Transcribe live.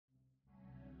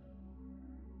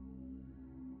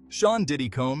Sean Diddy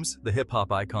Combs, the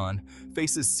hip-hop icon,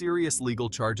 faces serious legal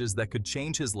charges that could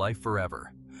change his life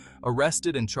forever.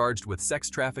 Arrested and charged with sex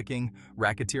trafficking,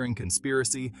 racketeering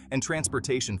conspiracy, and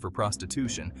transportation for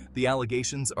prostitution, the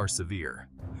allegations are severe.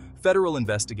 Federal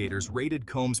investigators raided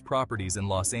Combs' properties in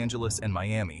Los Angeles and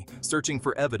Miami, searching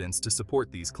for evidence to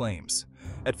support these claims.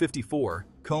 At 54,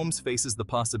 Combs faces the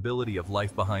possibility of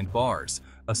life behind bars,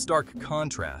 a stark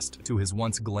contrast to his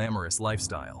once glamorous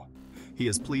lifestyle. He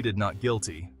has pleaded not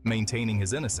guilty, maintaining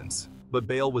his innocence, but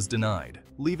bail was denied,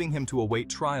 leaving him to await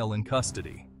trial in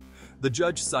custody. The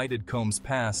judge cited Combs'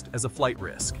 past as a flight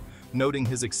risk, noting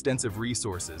his extensive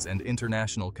resources and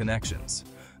international connections.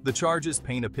 The charges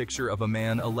paint a picture of a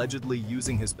man allegedly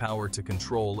using his power to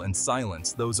control and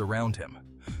silence those around him.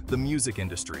 The music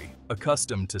industry,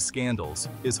 accustomed to scandals,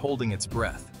 is holding its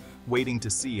breath, waiting to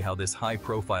see how this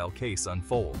high-profile case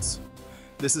unfolds.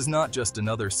 This is not just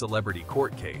another celebrity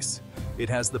court case. It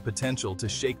has the potential to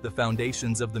shake the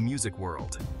foundations of the music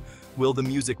world. Will the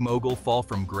music mogul fall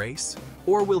from grace,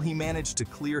 or will he manage to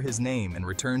clear his name and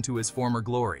return to his former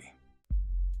glory?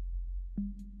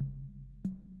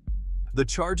 The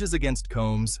charges against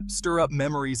Combs stir up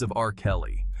memories of R.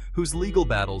 Kelly, whose legal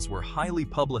battles were highly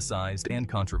publicized and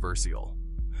controversial.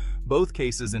 Both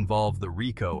cases involve the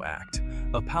RICO Act,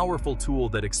 a powerful tool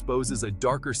that exposes a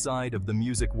darker side of the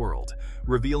music world,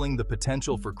 revealing the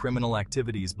potential for criminal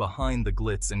activities behind the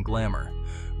glitz and glamour.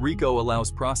 RICO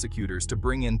allows prosecutors to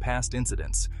bring in past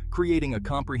incidents, creating a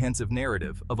comprehensive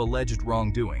narrative of alleged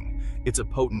wrongdoing. It's a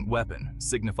potent weapon,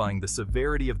 signifying the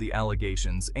severity of the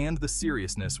allegations and the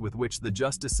seriousness with which the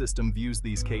justice system views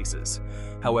these cases.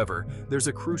 However, there's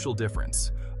a crucial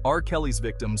difference. R. Kelly's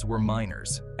victims were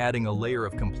minors, adding a layer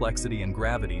of complexity and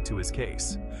gravity to his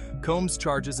case. Combs'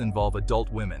 charges involve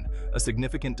adult women, a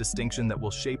significant distinction that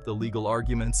will shape the legal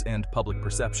arguments and public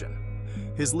perception.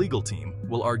 His legal team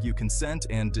will argue consent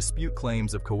and dispute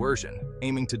claims of coercion,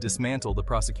 aiming to dismantle the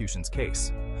prosecution's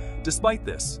case. Despite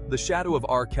this, the shadow of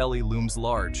R. Kelly looms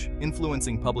large,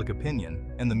 influencing public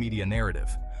opinion and the media narrative.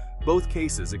 Both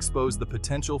cases expose the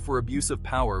potential for abuse of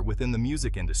power within the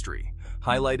music industry,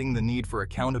 highlighting the need for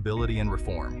accountability and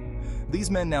reform.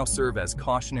 These men now serve as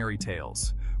cautionary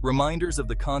tales, reminders of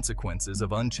the consequences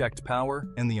of unchecked power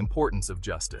and the importance of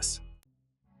justice.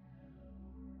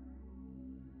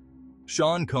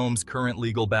 Sean Combs' current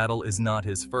legal battle is not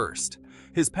his first.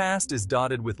 His past is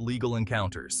dotted with legal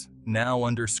encounters, now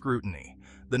under scrutiny.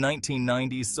 The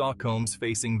 1990s saw Combs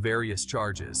facing various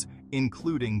charges,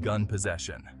 including gun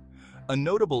possession. A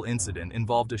notable incident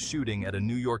involved a shooting at a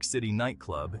New York City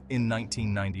nightclub in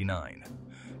 1999.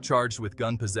 Charged with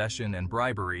gun possession and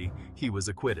bribery, he was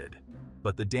acquitted,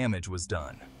 but the damage was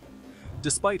done.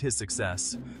 Despite his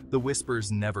success, the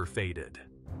whispers never faded.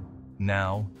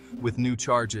 Now, with new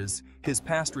charges, his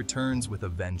past returns with a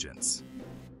vengeance.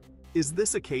 Is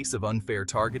this a case of unfair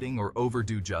targeting or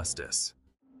overdue justice?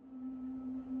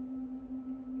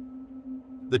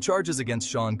 The charges against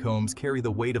Sean Combs carry the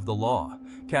weight of the law,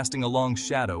 casting a long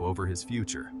shadow over his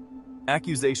future.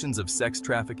 Accusations of sex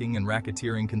trafficking and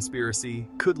racketeering conspiracy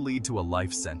could lead to a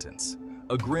life sentence,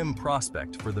 a grim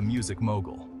prospect for the music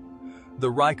mogul. The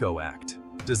RICO Act,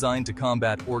 designed to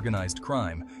combat organized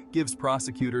crime, gives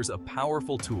prosecutors a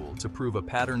powerful tool to prove a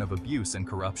pattern of abuse and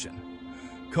corruption.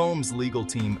 Combs' legal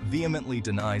team vehemently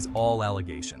denies all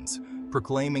allegations,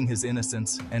 proclaiming his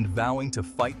innocence and vowing to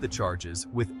fight the charges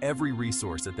with every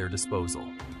resource at their disposal.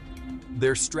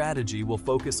 Their strategy will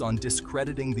focus on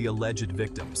discrediting the alleged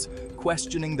victims,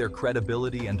 questioning their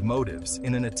credibility and motives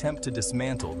in an attempt to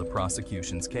dismantle the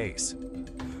prosecution's case.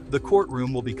 The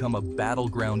courtroom will become a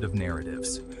battleground of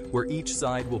narratives, where each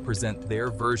side will present their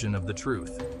version of the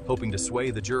truth, hoping to sway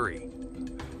the jury.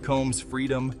 Combs'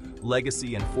 freedom,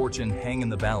 legacy, and fortune hang in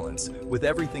the balance, with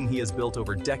everything he has built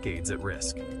over decades at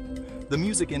risk. The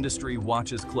music industry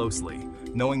watches closely,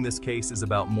 knowing this case is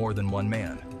about more than one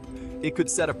man. It could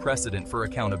set a precedent for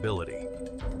accountability.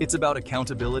 It's about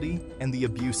accountability and the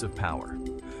abuse of power.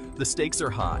 The stakes are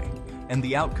high, and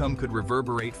the outcome could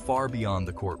reverberate far beyond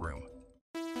the courtroom.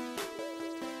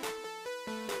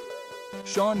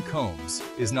 Sean Combs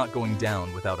is not going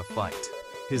down without a fight.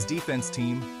 His defense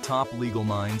team, top legal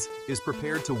minds, is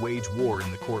prepared to wage war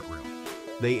in the courtroom.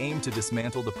 They aim to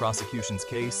dismantle the prosecution's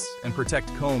case and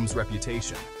protect Combs'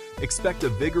 reputation. Expect a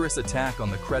vigorous attack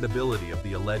on the credibility of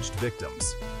the alleged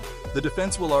victims. The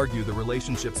defense will argue the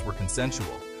relationships were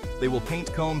consensual. They will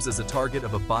paint Combs as a target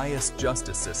of a biased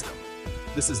justice system.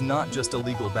 This is not just a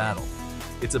legal battle.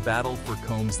 It's a battle for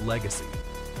Combs' legacy.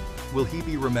 Will he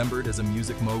be remembered as a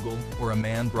music mogul or a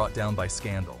man brought down by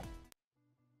scandal?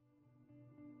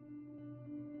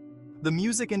 The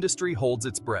music industry holds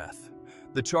its breath.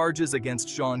 The charges against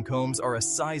Sean Combs are a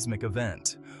seismic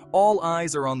event. All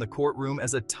eyes are on the courtroom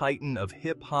as a titan of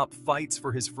hip-hop fights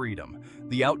for his freedom.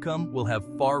 The outcome will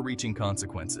have far-reaching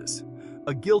consequences.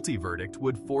 A guilty verdict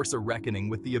would force a reckoning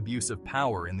with the abuse of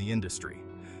power in the industry.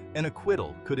 An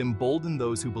acquittal could embolden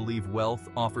those who believe wealth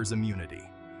offers immunity.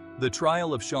 The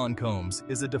trial of Sean Combs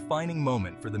is a defining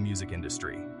moment for the music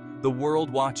industry. The world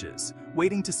watches,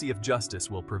 waiting to see if justice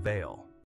will prevail.